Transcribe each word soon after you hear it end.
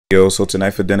Yo, so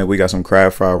tonight for dinner we got some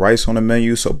crab fried rice on the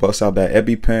menu, so bust out that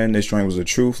EpiPen. This joint was the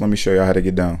truth. Let me show y'all how to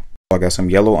get down. I got some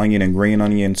yellow onion and green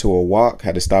onion into a wok.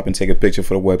 Had to stop and take a picture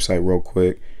for the website real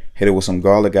quick. Hit it with some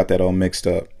garlic, got that all mixed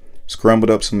up.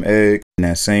 Scrambled up some egg in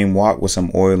that same wok with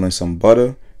some oil and some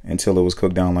butter until it was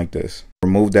cooked down like this.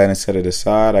 Remove that and set it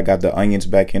aside. I got the onions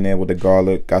back in there with the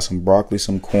garlic. Got some broccoli,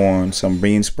 some corn, some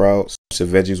bean sprouts. The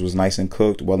veggies was nice and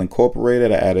cooked, well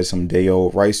incorporated. I added some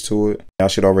day-old rice to it. Y'all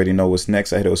should already know what's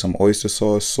next. I hit it with some oyster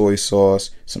sauce, soy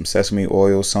sauce, some sesame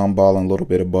oil, sambal, and a little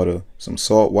bit of butter. Some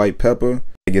salt, white pepper.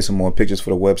 I get some more pictures for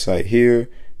the website here.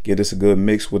 Give this a good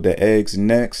mix with the eggs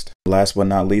next. Last but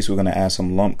not least, we're going to add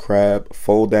some lump crab.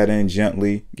 Fold that in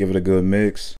gently. Give it a good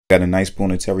mix. Got a nice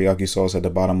spoon of teriyaki sauce at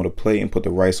the bottom of the plate and put the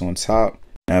rice on top.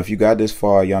 Now, if you got this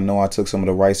far, y'all know I took some of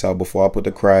the rice out before I put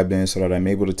the crab in so that I'm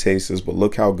able to taste this. But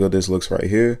look how good this looks right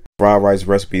here. Fried rice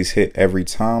recipes hit every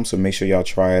time, so make sure y'all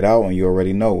try it out. And you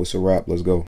already know it's a wrap. Let's go.